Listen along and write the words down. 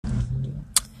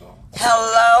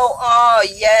Hello, all.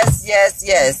 Yes, yes,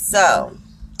 yes. So,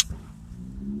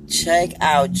 check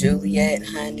out Juliet,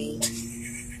 honey.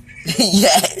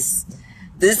 Yes.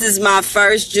 This is my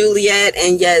first Juliet,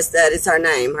 and yes, that is her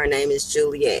name. Her name is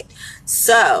Juliet.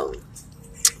 So,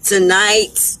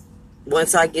 tonight,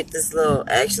 once I get this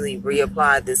actually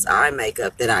reapply this eye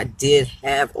makeup that I did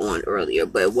have on earlier,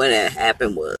 but what had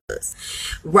happened was,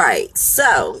 right,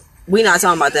 so, we're not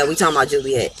talking about that. We're talking about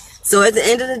Juliet. So, at the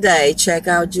end of the day, check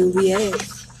out Juliet.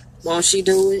 Won't she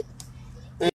do it?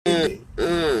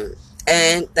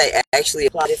 And they actually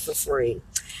applied it for free.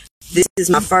 This is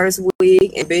my first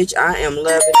wig, and bitch, I am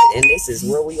loving it, and this is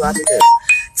what we about to do.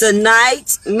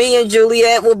 Tonight, me and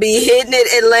Juliet will be hitting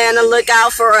it, Atlanta. Look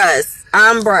out for us.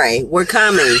 Ombre, we're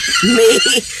coming. Me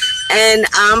and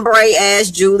ombre as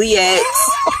Juliet,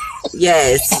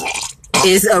 yes,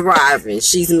 is arriving.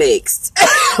 She's mixed.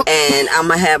 And I'm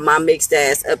going to have my mixed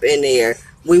ass up in there.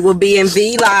 We will be in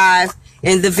V Live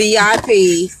in the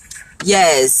VIP.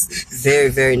 Yes, very,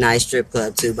 very nice strip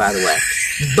club too, by the way.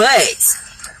 But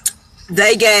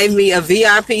they gave me a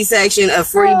VIP section, a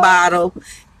free bottle,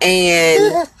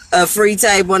 and a free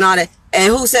table and all that.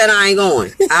 And who said I ain't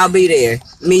going? I'll be there.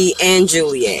 Me and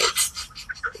Juliet.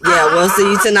 Yeah, we'll see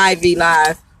you tonight, V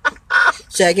Live.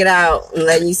 Check it out. I'm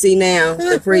letting you see now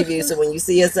the preview. So when you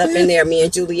see us up in there, me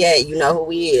and Juliet, you know who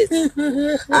we is.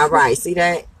 All right, see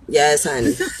that? Yes,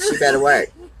 honey. She better work.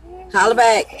 Holla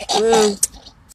back.